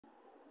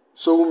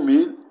sowing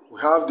meal, we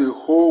have the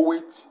whole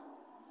wheat,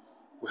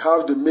 we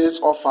have the maize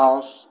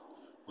offals,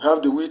 we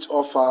have the wheat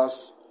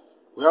offals,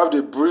 we have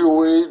the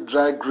brewery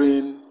dry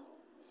grain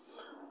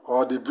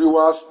or the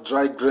brewer's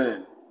dry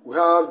grain. We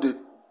have the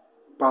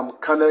palm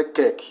kernel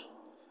cake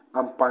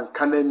and palm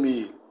kernel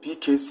meal,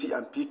 PKC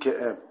and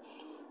PKM.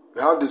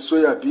 We have the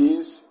soya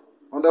beans.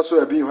 Under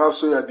soya bean, we have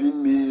soya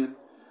bean meal,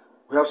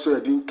 we have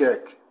soya bean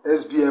cake,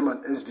 SBM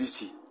and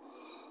SBC.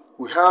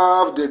 We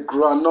have the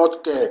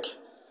granite cake.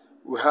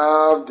 We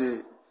have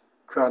the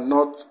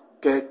granite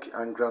cake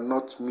and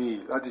granite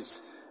meal. That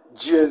is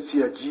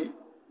GNC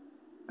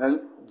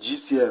and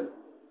GCM.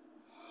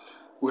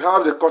 We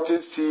have the cotton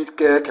seed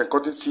cake and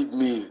cotton seed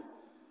meal,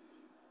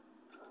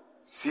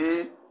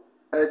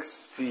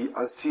 CXC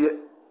and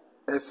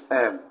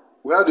CSM.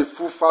 We have the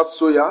full fat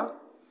soya.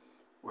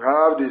 We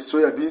have the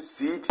soya bean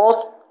seed. What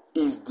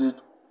is the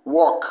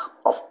work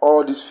of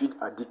all these feed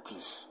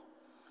additives?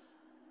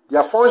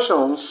 Their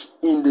functions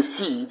in the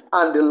feed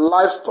and the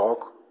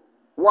livestock.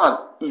 One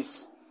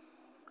is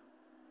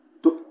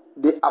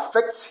they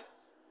affect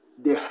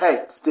the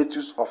health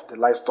status of the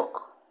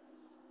livestock.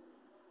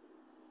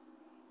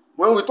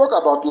 When we talk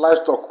about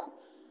livestock,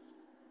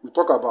 we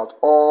talk about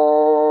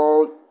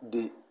all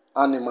the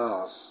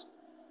animals,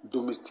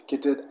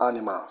 domesticated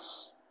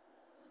animals,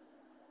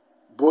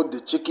 both the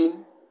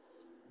chicken,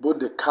 both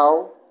the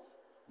cow,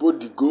 both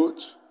the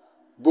goat,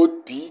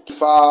 both pig,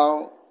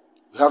 fowl,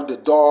 we have the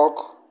dog,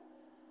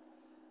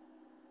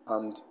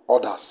 and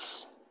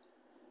others.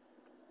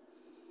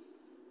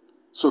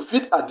 So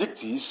feed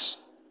additives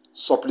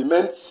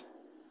supplement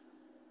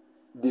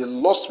the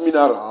lost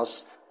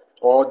minerals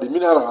or the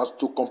minerals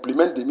to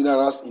complement the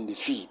minerals in the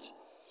feed.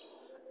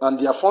 And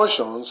their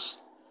functions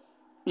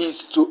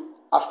is to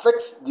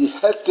affect the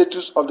health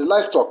status of the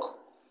livestock.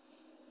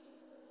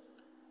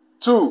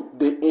 2,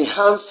 they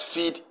enhance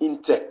feed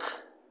intake.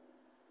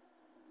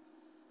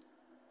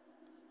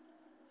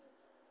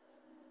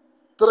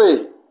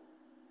 3,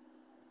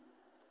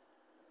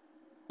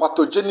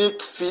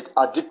 pathogenic feed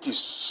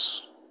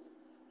additives.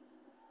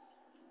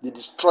 They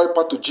destroy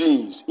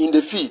pathogens in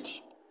the feed.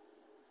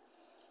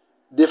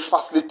 They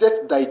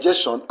facilitate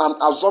digestion and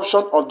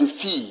absorption of the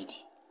feed.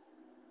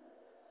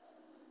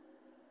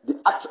 They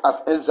act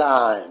as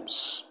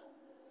enzymes.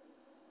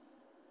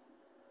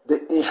 They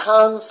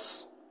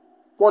enhance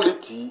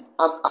quality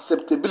and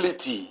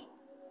acceptability.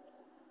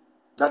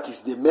 That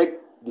is, they make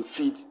the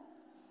feed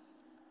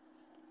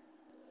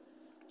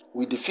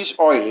with the fish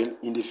oil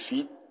in the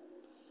feed.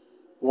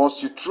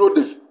 Once you throw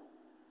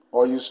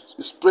or you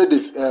spray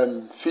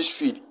the fish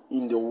feed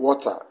in the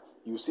water,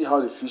 you see how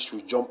the fish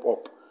will jump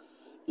up.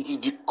 It is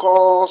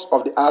because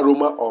of the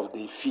aroma of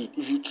the feed.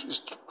 If you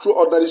throw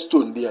ordinary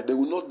stone there, they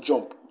will not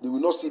jump. They will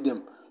not see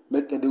them.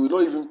 They will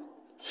not even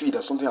feel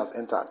that something has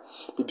entered.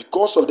 But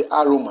because of the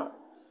aroma,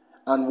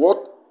 and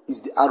what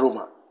is the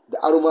aroma? The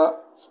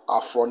aromas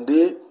are from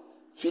the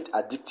feed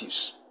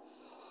additives.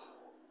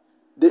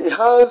 They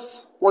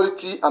enhance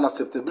quality and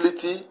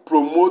acceptability,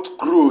 promote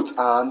growth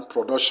and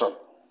production.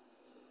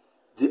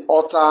 They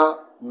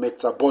alter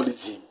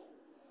metabolism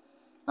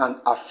and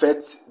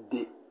affect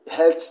the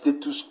health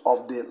status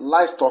of the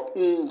livestock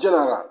in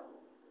general.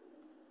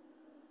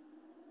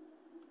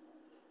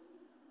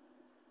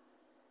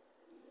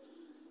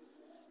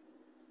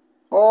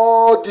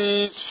 All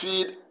these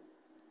feed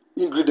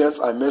ingredients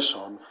I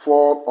mentioned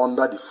fall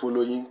under the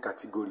following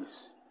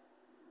categories: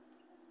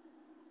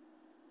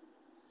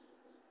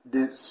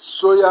 the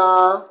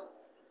soya,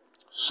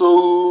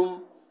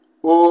 sorghum,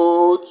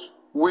 oat,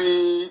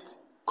 wheat,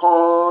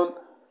 corn,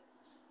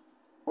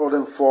 all of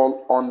them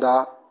fall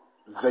under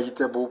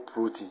vegetable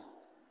protein.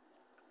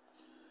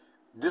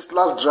 This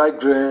last dry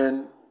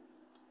grain,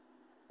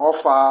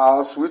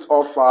 offals, wheat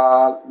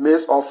offal,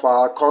 maize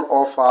offal, corn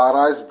offal,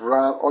 rice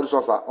bran, all these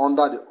ones are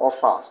under the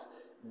offals.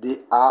 They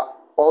are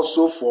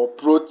also for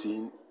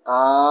protein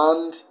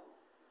and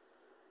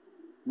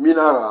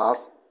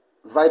minerals,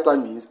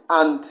 vitamins,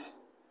 and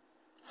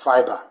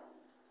fiber.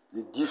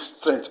 They give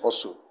strength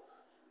also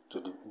to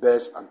the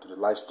birds and to the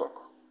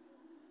livestock.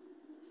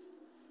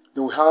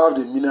 Then we have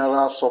the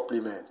mineral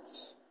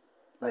supplements,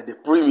 like the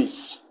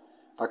premise,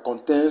 that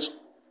contains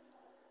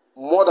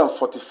more than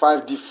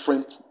 45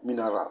 different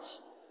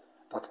minerals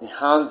that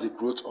enhance the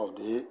growth of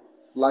the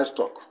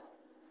livestock.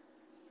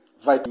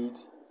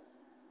 Vitamins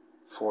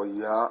for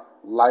your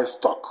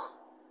livestock.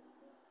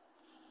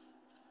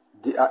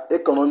 They are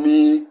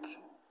economically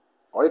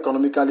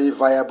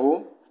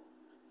viable.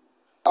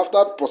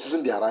 After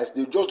processing their rice,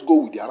 they just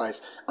go with their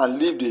rice and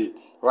leave the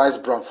rice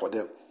bran for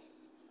them.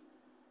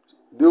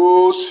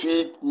 Those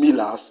feed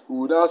millers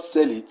will now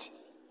sell it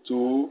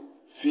to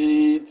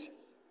feed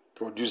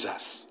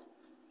producers.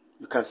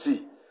 You can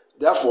see.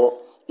 Therefore,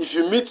 if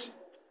you meet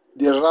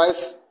the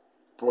rice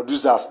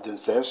producers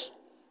themselves,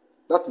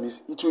 that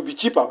means it will be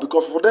cheaper,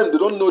 because for them, they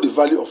don't know the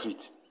value of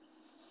it.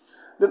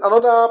 Then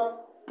another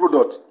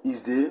product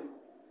is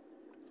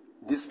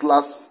this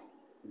last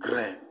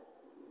grain.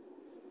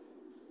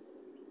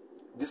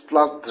 This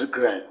last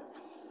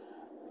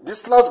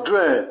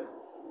grain,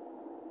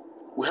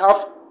 we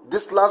have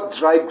distillers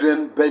dry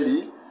grain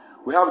belly,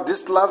 we have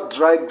distillers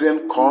dry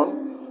grain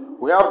corn,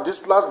 we have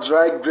distillers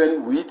dry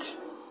grain wheat,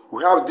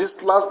 we have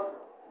distillers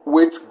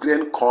wheat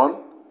grain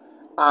corn,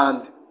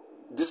 and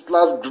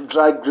distillers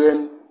dry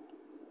grain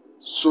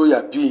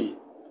soya bean,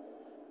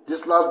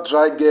 distillers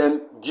dry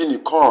grain guinea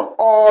corn.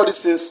 All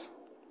these things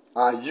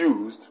are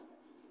used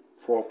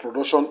for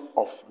production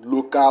of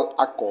local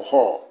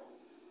alcohol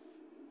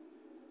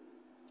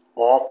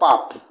or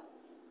pap,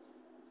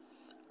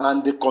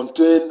 and they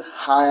contain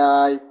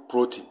high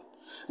protein.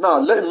 Now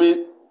let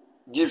me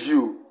give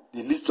you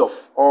the list of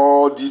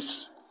all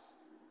these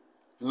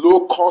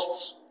low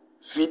cost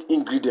feed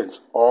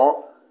ingredients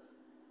or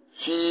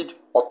feed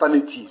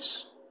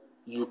alternatives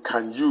you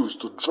can use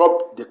to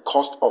drop the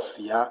cost of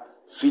your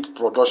feed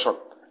production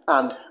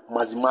and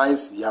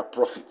maximize your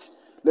profit.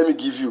 Let me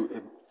give you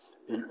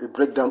a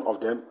breakdown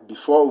of them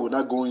before we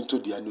now go into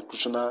their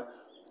nutritional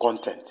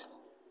content.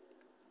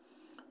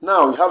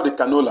 Now we have the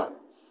canola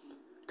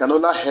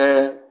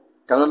hair,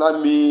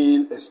 canola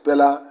meal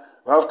expeller,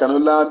 we have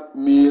canola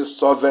meal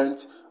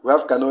solvent, we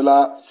have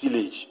canola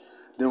silage.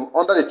 Then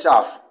under the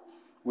chaff,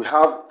 we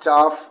have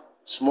chaff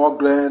small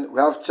grain, we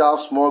have chaff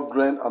small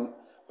grain, and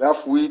we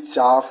have wheat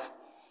chaff.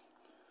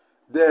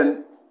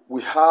 Then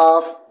we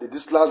have the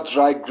distillers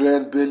dry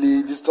grain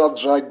belly,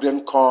 distillers dry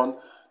grain corn,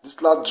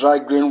 distillers dry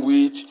grain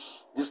wheat,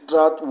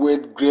 distillers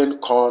wheat grain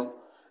corn,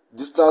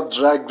 distillers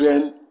dry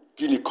grain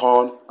guinea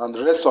corn, and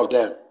the rest of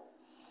them.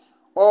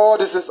 All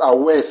these are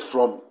waste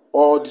from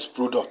all these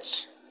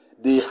products.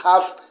 They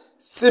have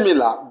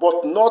similar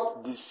but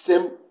not the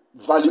same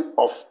value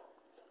of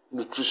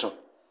nutrition.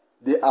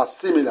 They are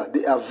similar,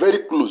 they are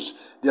very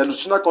close. Their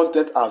nutritional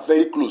content are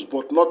very close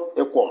but not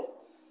equal.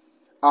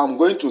 I'm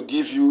going to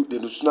give you the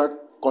nutritional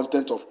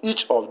content of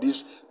each of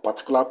these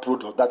particular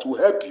products that will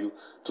help you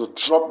to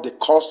drop the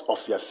cost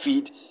of your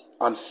feed,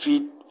 and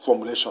feed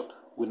formulation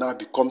will now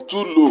become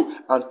too low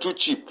and too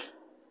cheap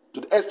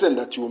to the extent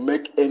that you will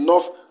make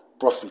enough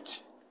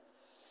profit.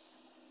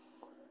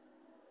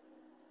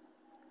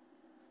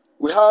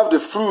 We have the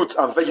fruit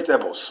and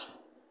vegetables.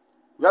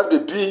 We have the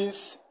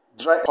beans,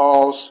 dry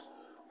pulse.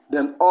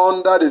 Then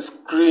under the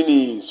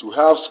screenings, we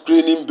have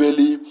screening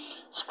belly,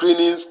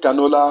 screenings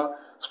canola,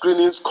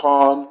 screenings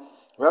corn.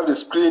 We have the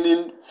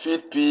screening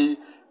feed pea.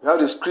 We have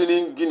the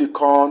screening guinea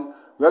corn.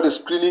 We have the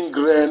screening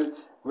grain.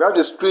 We have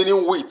the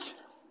screening wheat.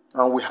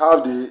 And we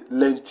have the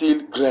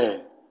lentil grain.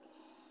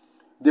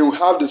 Then we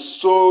have the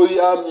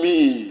soya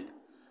meal,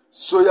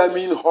 soya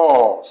bean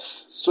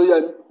hulls,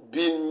 soya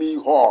bean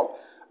meal hull.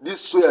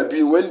 This soya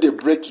bean, when they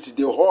break it,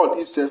 the hull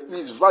itself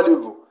is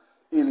valuable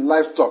in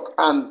livestock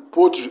and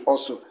poultry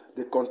also.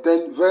 They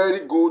contain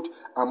very good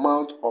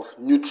amount of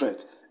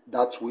nutrients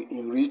that will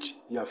enrich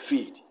your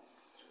feed.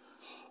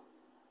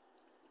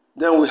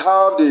 Then we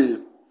have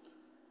the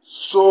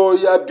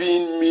soya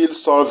bean meal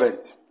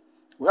solvent.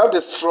 We have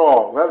the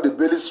straw, we have the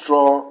belly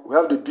straw, we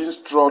have the bean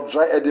straw,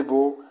 dry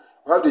edible,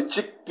 we have the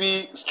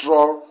chickpea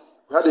straw,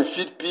 we have the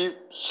feed pea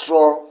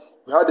straw,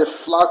 we have the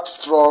flax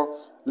straw,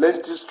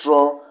 lentil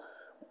straw.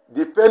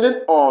 Depending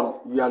on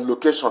your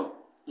location,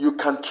 you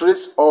can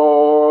trace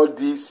all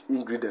these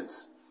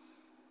ingredients.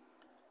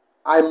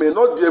 I may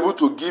not be able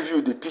to give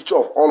you the picture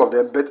of all of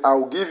them, but I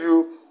will give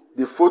you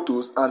the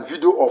photos and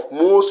video of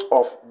most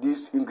of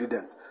these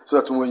ingredients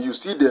so that when you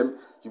see them,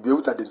 you'll be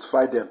able to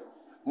identify them.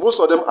 Most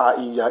of them are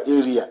in your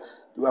area.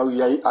 Are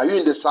you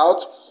in the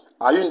south?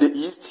 Are you in the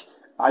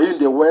east? Are you in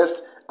the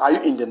west? Are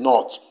you in the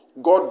north?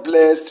 God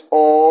blessed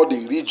all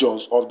the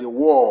regions of the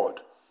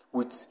world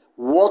with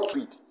what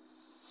with.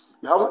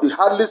 You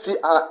hardly see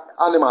an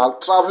animal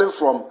traveling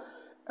from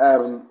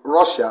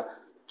Russia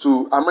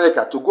to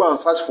America to go and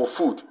search for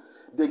food.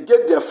 They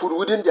get their food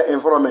within their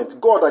environment.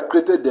 God that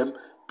created them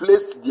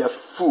placed their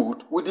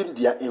food within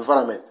their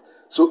environment.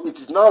 So it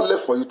is now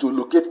left for you to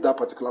locate that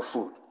particular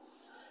food.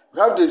 We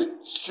have the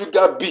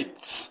sugar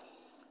beets.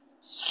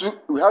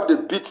 We have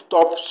the beet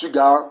top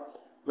sugar.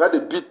 We have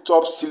the beet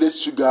top silage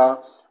sugar.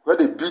 We have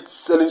the beet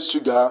selling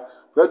sugar.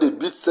 We have the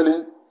beet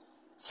selling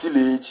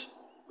silage.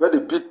 We have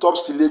the beet top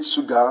silage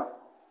sugar.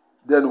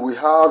 Then we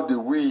have the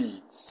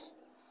weeds.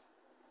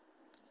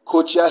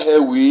 Kochia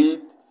hair weed.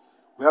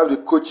 We have the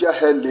kochia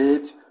hair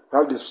late. We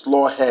have the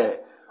slaw hair.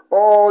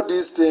 All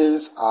these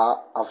things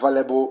are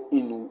available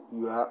in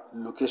your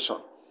location.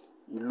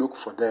 You look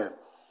for them.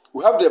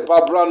 We have the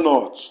Barbara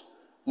nuts.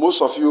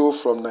 Most of you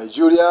from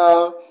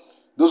Nigeria,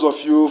 those of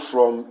you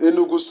from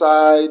Enugu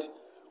side,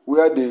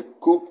 where they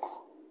cook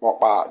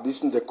opa.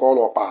 This is they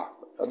call opa.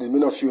 And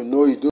many of you know it.